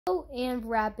Hippo and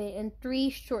Rabbit and Three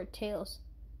Short Tales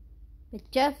with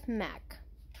Jeff Mack.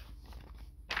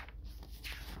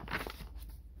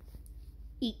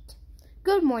 Eat.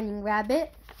 Good morning,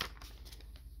 Rabbit.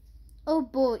 Oh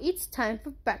boy, it's time for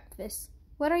breakfast.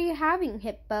 What are you having,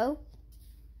 Hippo?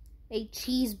 A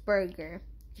cheeseburger.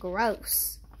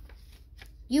 Gross.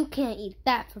 You can't eat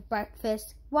that for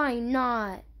breakfast. Why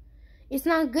not? It's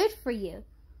not good for you.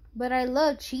 But I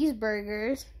love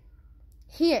cheeseburgers.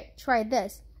 Here, try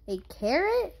this. A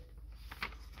carrot?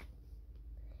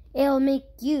 It'll make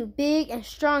you big and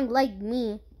strong like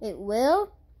me. It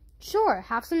will? Sure,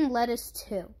 have some lettuce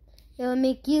too. It'll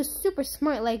make you super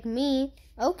smart like me.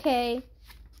 Okay.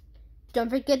 Don't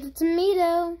forget the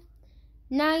tomato.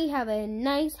 Now you have a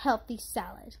nice healthy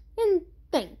salad. And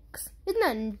thanks. Isn't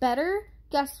that better?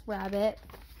 Yes, Rabbit.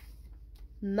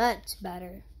 Much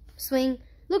better. Swing.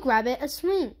 Look, Rabbit, a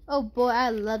swing. Oh boy, I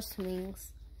love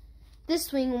swings. This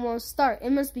swing won't start.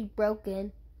 It must be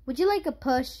broken. Would you like a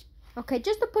push? Okay,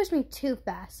 just don't push me too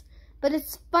fast. But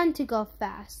it's fun to go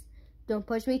fast. Don't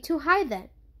push me too high then.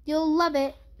 You'll love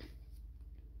it.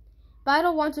 But I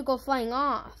don't want to go flying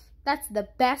off. That's the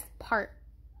best part.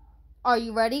 Are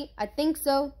you ready? I think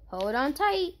so. Hold on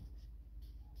tight.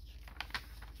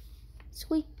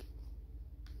 Squeak.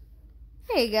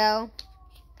 There you go.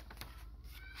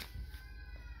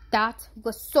 That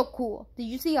was so cool. Did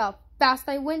you see how fast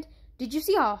I went? Did you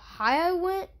see how high I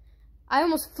went? I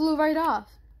almost flew right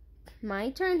off.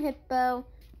 My turn, Hippo.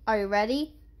 Are you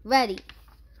ready? Ready.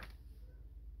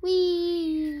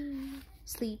 Whee!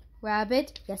 Sleep,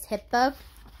 Rabbit. Yes, Hippo.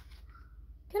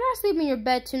 Can I sleep in your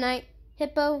bed tonight?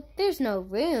 Hippo, there's no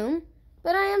room.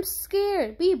 But I am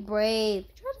scared. Be brave.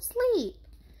 Try to sleep.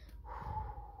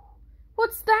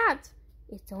 What's that?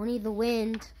 It's only the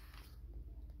wind.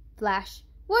 Flash.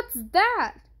 What's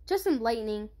that? Just some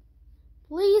lightning.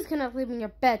 Please can I sleep in your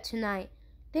bed tonight?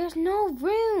 There's no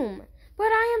room. But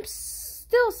I am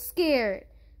still scared.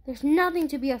 There's nothing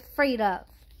to be afraid of.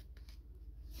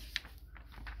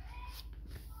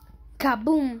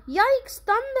 Kaboom! Yikes!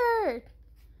 Thunder!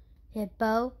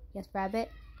 Hippo. Yes,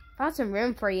 Rabbit. Found some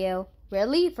room for you.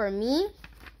 Really? For me?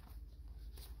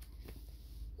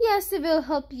 Yes, if it'll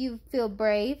help you feel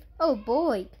brave. Oh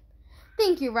boy.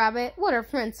 Thank you, Rabbit. What are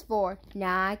friends for?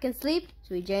 Now I can sleep.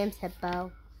 Sweet dreams,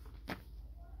 Hippo.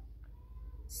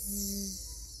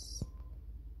 Zzz.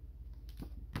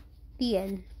 The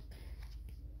end.